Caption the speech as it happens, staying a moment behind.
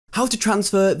How to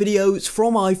transfer videos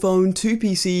from iPhone to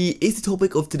PC is the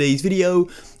topic of today's video.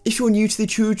 If you're new to the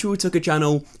TutorialTucker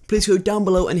channel, please go down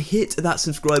below and hit that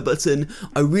subscribe button.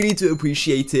 I really do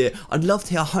appreciate it. I'd love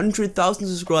to hit 100,000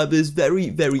 subscribers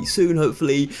very soon,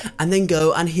 hopefully, and then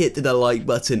go and hit the like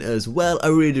button as well. I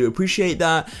really do appreciate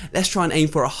that. Let's try and aim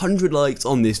for 100 likes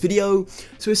on this video.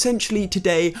 So essentially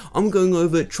today, I'm going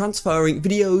over transferring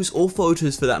videos or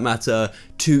photos for that matter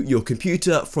to your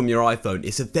computer from your iPhone.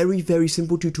 It's a very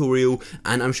simple tutorial,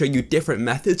 and I'm showing you different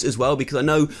methods as well, because I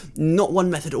know not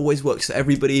one method always works for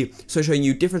everybody. So showing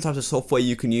you different types of software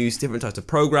you can use, different types of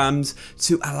programs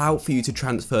to allow for you to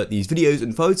transfer these videos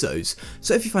and photos.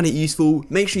 So if you find it useful,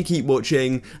 make sure you keep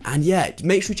watching, and yeah,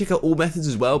 make sure you check out all methods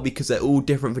as well, because they're all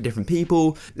different for different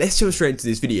people. Let's jump straight into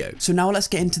this video. So now let's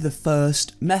get into the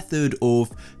first method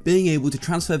of being able to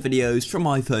transfer videos from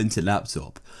iPhone to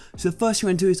laptop. So the first thing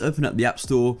you want to do is open up the App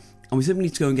Store, and we simply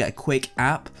need to go and get a quick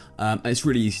app, and it's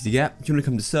really easy to get. You want to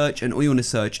come to search, and all you want to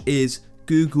search is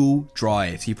Google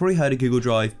Drive. So you've probably heard of Google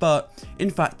Drive, but in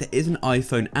fact there is an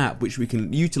iPhone app which we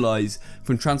can utilize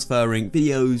from transferring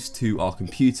videos to our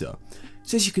computer.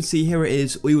 So as you can see, here it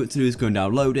is. All you want to do is go and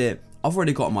download it. I've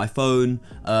already got it on my phone.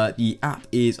 The app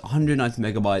is 190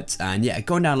 megabytes, and yeah,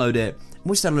 go and download it.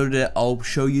 Once you download it, I'll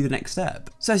show you the next step.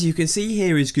 So as you can see,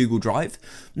 here is Google Drive.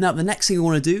 Now the next thing you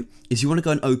want to do is you want to go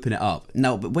and open it up.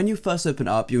 Now, but when you first open it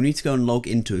up, you'll need to go and log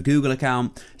into a Google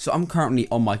account. So I'm currently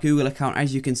on my Google account.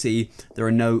 As you can see, there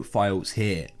are no files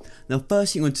here. Now,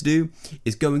 first thing you want to do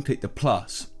is go and click the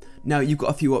plus. Now you've got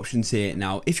a few options here.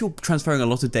 Now, if you're transferring a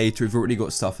lot of data, if you've already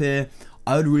got stuff here,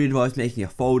 I would really advise making a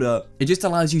folder. It just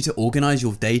allows you to organize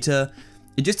your data.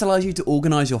 It just allows you to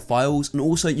organize your files, and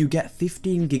also you get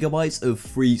 15 gigabytes of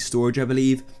free storage, I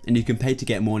believe, and you can pay to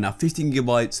get more. Now 15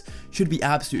 gigabytes should be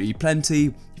absolutely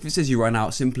plenty. If it says you run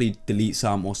out, simply delete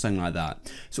some or something like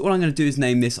that. So all I'm going to do is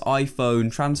name this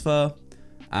iPhone transfer,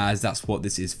 as that's what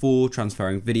this is for,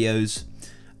 transferring videos.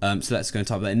 So let's go and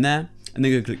type that in there, and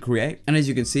then go click create, and as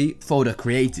you can see, folder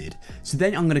created. So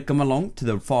then I'm going to come along to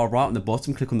the far right on the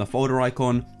bottom, click on the folder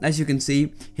icon. As you can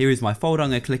see, here is my folder. I'm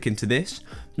going to click into this.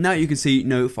 Now you can see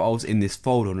no files in this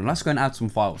folder. Now let's go and add some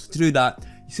files. To do that,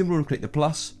 you simply want to click the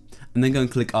plus and then go and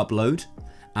click upload.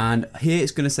 And here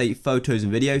it's going to say photos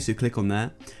and videos, so click on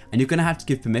there. And you're going to have to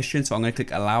give permission, so I'm going to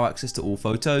click allow access to all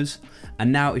photos.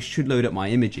 And now it should load up my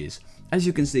images. As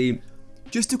you can see,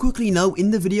 just to quickly note, in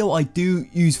the video I do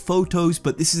use photos,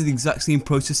 but this is the exact same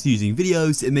process to using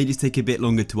videos. It may just take a bit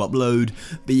longer to upload,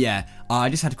 but yeah, I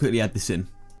just had to quickly add this in.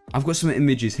 I've got some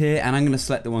images here, and I'm going to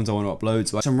select the ones I want to upload.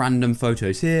 So I have some random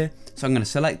photos here, so I'm going to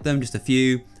select them, just a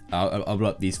few. I'll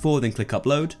upload these 4, then click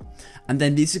upload, and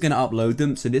then this is going to upload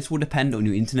them. So this will depend on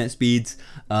your internet speeds,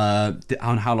 on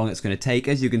how long it's going to take.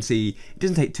 As you can see, it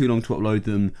doesn't take too long to upload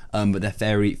them, but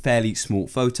they're fairly small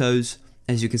photos.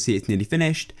 As you can see, it's nearly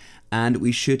finished, and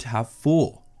we should have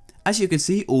 4. As you can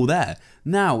see, all there.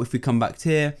 Now, if we come back to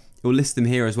here, it will list them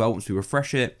here as well once we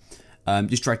refresh it.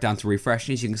 Just drag down to refresh,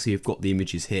 and as you can see, we've got the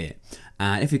images here.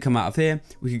 And if we come out of here,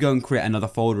 we could go and create another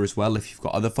folder as well if you've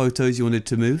got other photos you wanted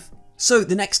to move. So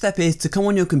the next step is to come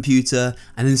on your computer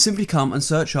and then simply come and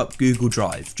search up Google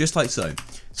Drive, just like so.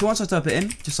 So once I type it in,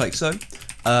 just like so,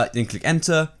 then click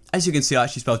enter. As you can see, I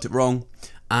actually spelled it wrong.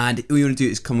 And all you want to do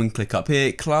is come and click up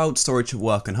here, cloud storage of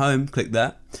work and home, click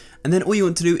there. And then all you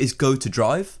want to do is go to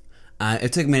Drive, and it'll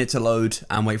take a minute to load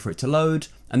and wait for it to load.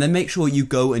 And then make sure you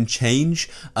go and change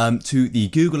to the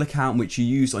Google account which you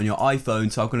use on your iPhone.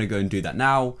 So I'm going to go and do that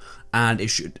now, and it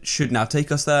should now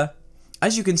take us there.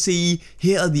 As you can see,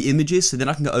 here are the images, so then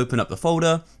I can go open up the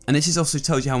folder, and this also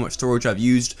tells you how much storage I've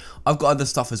used. I've got other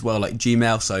stuff as well, like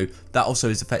Gmail, so that also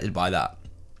is affected by that.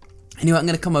 Anyway, I'm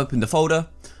going to come open the folder,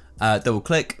 double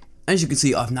click. As you can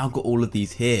see, I've now got all of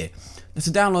these here. Now,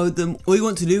 to download them, all you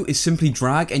want to do is simply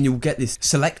drag, and you'll get this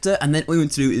selector, and then all you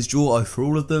want to do is draw over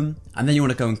all of them, and then you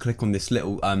want to go and click on this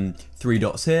little 3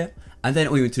 dots here, and then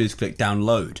all you want to do is click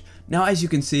download. Now, as you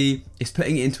can see, it's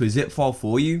putting it into a zip file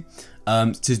for you,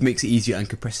 so it makes it easier and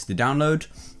compresses the download,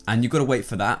 and you've got to wait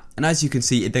for that. And as you can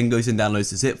see, it then goes and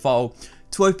downloads the zip file.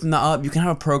 To open that up, you can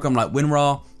have a program like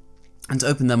WinRAR, and to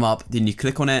open them up, then you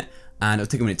click on it, and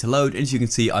it'll take a minute to load. And as you can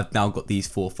see, I've now got these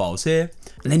 4 files here,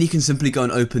 and then you can simply go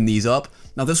and open these up.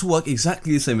 Now this will work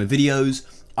exactly the same with videos.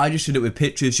 I just did it with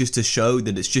pictures just to show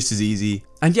that it's just as easy.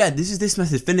 And yeah, this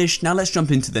method finished. Now let's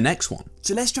jump into the next one.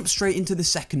 So let's jump straight into the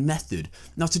second method.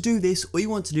 Now to do this, all you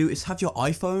want to do is have your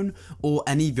iPhone or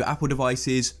any of your Apple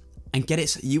devices and get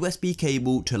its USB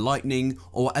cable to Lightning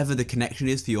or whatever the connection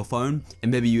is for your phone,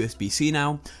 and maybe USB-C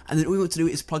now. And then all you want to do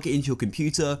is plug it into your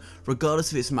computer,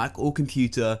 regardless if it's Mac or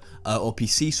computer or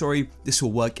PC, sorry, this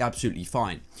will work absolutely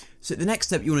fine. So the next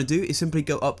step you want to do is simply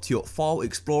go up to your File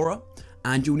Explorer,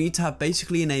 and you'll need to have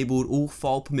basically enabled all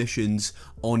file permissions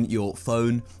on your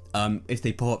phone. If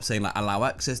they pop up saying like allow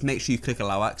access, make sure you click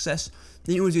allow access.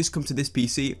 Then you want to just come to this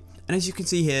PC, and as you can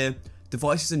see here,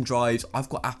 devices and drives, I've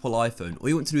got Apple iPhone. All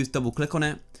you want to do is double click on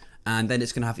it, and then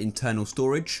it's going to have internal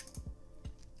storage.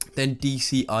 Then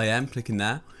DCIM, click in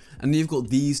there, and then you've got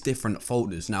these different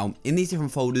folders. Now, in these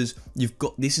different folders, you've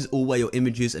got, this is all where your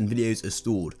images and videos are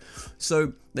stored.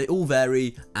 So they all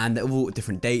vary, and they're all at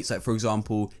different dates. Like for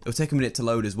example, it'll take a minute to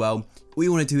load as well. All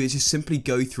you want to do is just simply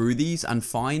go through these and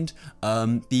find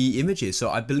the images. So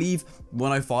I believe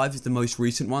 105 is the most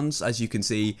recent ones, as you can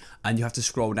see, and you have to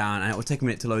scroll down, and it will take a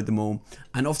minute to load them all.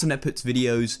 And often it puts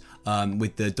videos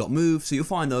with the .move, so you'll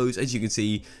find those, as you can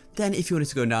see. Then if you wanted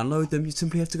to go and download them, you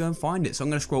simply have to go and find it. So I'm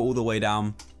going to scroll all the way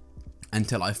down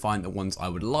until I find the ones I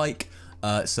would like.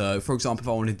 So for example, if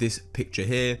I wanted this picture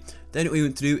here, then all you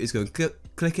want to do is go and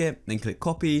click it, then click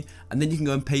copy, and then you can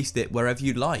go and paste it wherever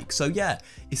you'd like. So yeah,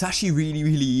 it's actually really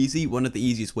easy. One of the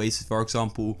easiest ways, for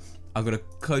example, I'm going to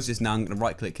close this now, I'm going to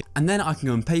right click it, and then I can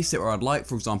go and paste it where I'd like.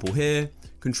 For example here,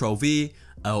 Control V,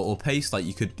 or paste like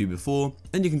you could do before.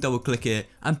 Then you can double click it,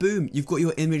 and boom, you've got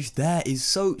your image there. It's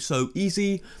so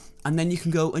easy. And then you can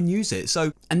go and use it.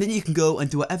 And then you can go and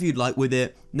do whatever you'd like with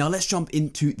it. Now let's jump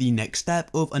into the next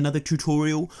step of another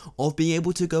tutorial of being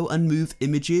able to go and move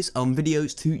images and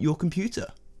videos to your computer.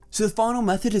 So the final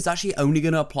method is actually only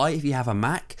going to apply if you have a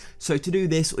Mac. So to do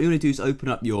this, what you want to do is open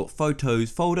up your Photos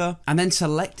folder and then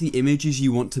select the images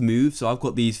you want to move. So I've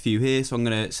got these few here, so I'm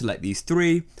going to select these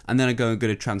 3, and then I'm going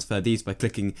to transfer these by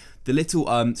clicking the little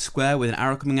square with an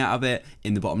arrow coming out of it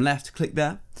in the bottom left. Click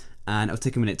there, and it'll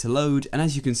take a minute to load. And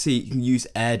as you can see, you can use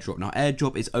AirDrop. Now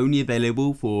AirDrop is only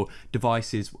available for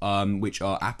devices which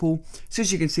are Apple. So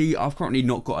as you can see, I've currently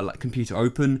not got a computer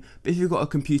open, but if you've got a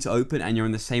computer open and you're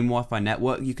on the same Wi-Fi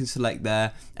network, you can select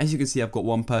there. As you can see, I've got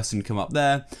one person come up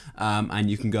there, and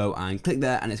you can go and click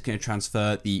there, and it's going to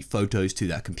transfer the photos to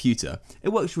that computer. It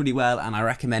works really well, and I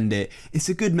recommend it. It's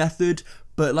a good method,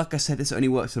 but like I said, this only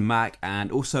works on Mac,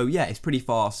 and also, yeah, it's pretty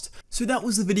fast. So that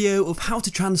was the video of how to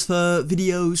transfer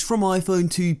videos from iPhone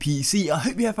to PC. I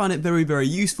hope you have found it very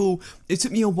useful. It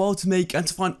took me a while to make and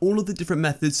to find all of the different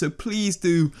methods, so please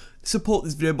do support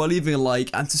this video by leaving a like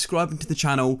and subscribing to the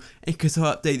channel, because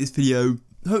I'll update this video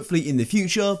hopefully in the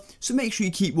future, so make sure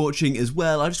you keep watching as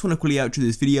well. I just want to quickly outro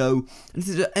this video, and if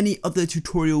there's any other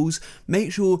tutorials,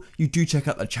 make sure you do check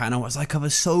out the channel, as I cover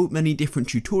so many different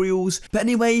tutorials. But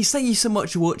anyways, thank you so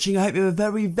much for watching. I hope you have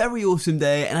a very awesome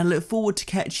day, and I look forward to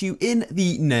catch you in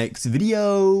the next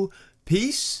video.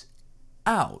 Peace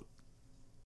out.